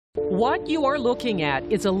What you are looking at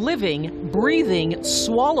is a living, breathing,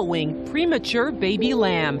 swallowing, premature baby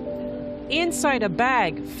lamb inside a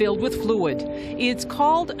bag filled with fluid. It's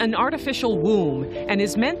called an artificial womb and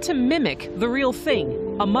is meant to mimic the real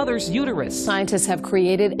thing, a mother's uterus. Scientists have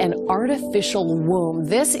created an artificial womb.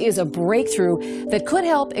 This is a breakthrough that could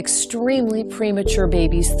help extremely premature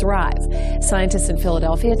babies thrive. Scientists in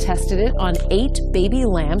Philadelphia tested it on 8 baby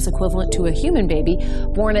lambs, equivalent to a human baby,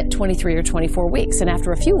 born at 23 or 24 weeks. And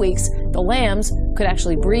after a few weeks, the lambs could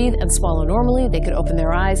actually breathe and swallow normally. They could open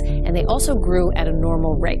their eyes, and they also grew at a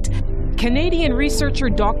normal rate. Canadian researcher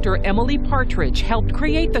Dr. Emily Partridge helped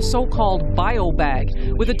create the so-called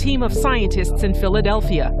BioBag with a team of scientists in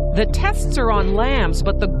Philadelphia. The tests are on lambs,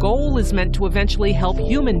 but the goal is meant to eventually help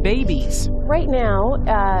human babies. Right now,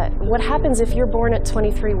 what happens if you're born at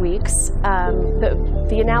 23 weeks,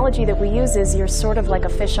 the analogy that we use is you're sort of like a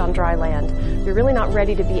fish on dry land. You're really not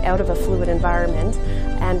ready to be out of a fluid environment,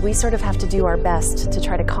 and we sort of have to do our best to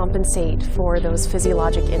try to compensate for those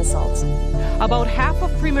physiologic insults. About half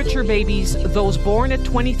of premature babies, those born at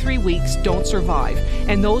 23 weeks, don't survive.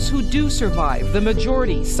 And those who do survive, the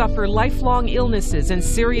majority, suffer lifelong illnesses and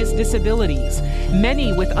serious disabilities.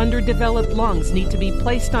 Many with underdeveloped lungs need to be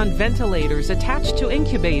placed on ventilators attached to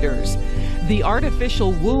incubators. The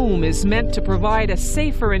artificial womb is meant to provide a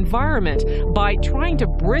safer environment by trying to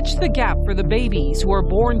bridge the gap for the babies who are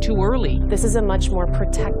born too early. This is a much more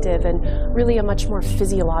protective and really a much more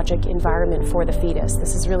physiologic environment for the fetus.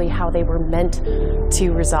 This is really how they were meant to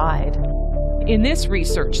reside. In this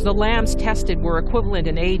research, the lambs tested were equivalent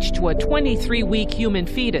in age to a 23-week human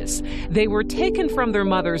fetus. They were taken from their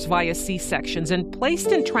mothers via C-sections and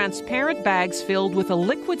placed in transparent bags filled with a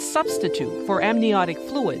liquid substitute for amniotic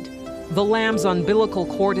fluid. The lamb's umbilical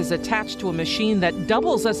cord is attached to a machine that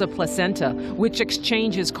doubles as a placenta, which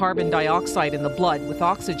exchanges carbon dioxide in the blood with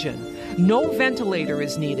oxygen. No ventilator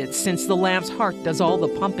is needed since the lamb's heart does all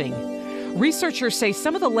the pumping. Researchers say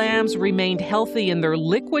some of the lambs remained healthy in their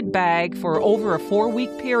liquid bag for over a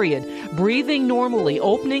 4-week period, breathing normally,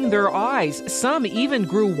 opening their eyes. Some even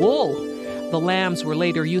grew wool. The lambs were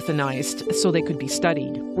later euthanized so they could be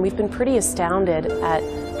studied. We've been pretty astounded at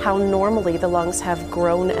how normally the lungs have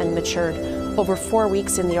grown and matured. Over 4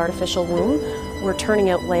 weeks in the artificial womb, we're turning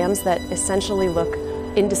out lambs that essentially look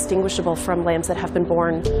indistinguishable from lambs that have been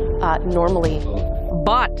born normally.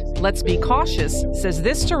 But let's be cautious, says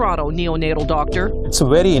this Toronto neonatal doctor. It's a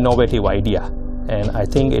very innovative idea, and I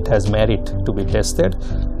think it has merit to be tested,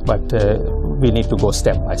 but we need to go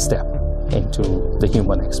step by step into the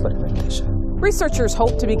human experimentation. Researchers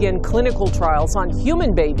hope to begin clinical trials on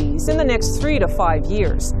human babies in the next 3 to 5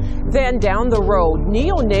 years. Then down the road,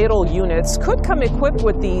 neonatal units could come equipped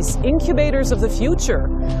with these incubators of the future.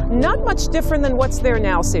 Not much different than what's there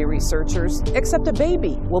now, say researchers, except a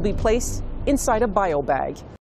baby will be placed inside a BioBag.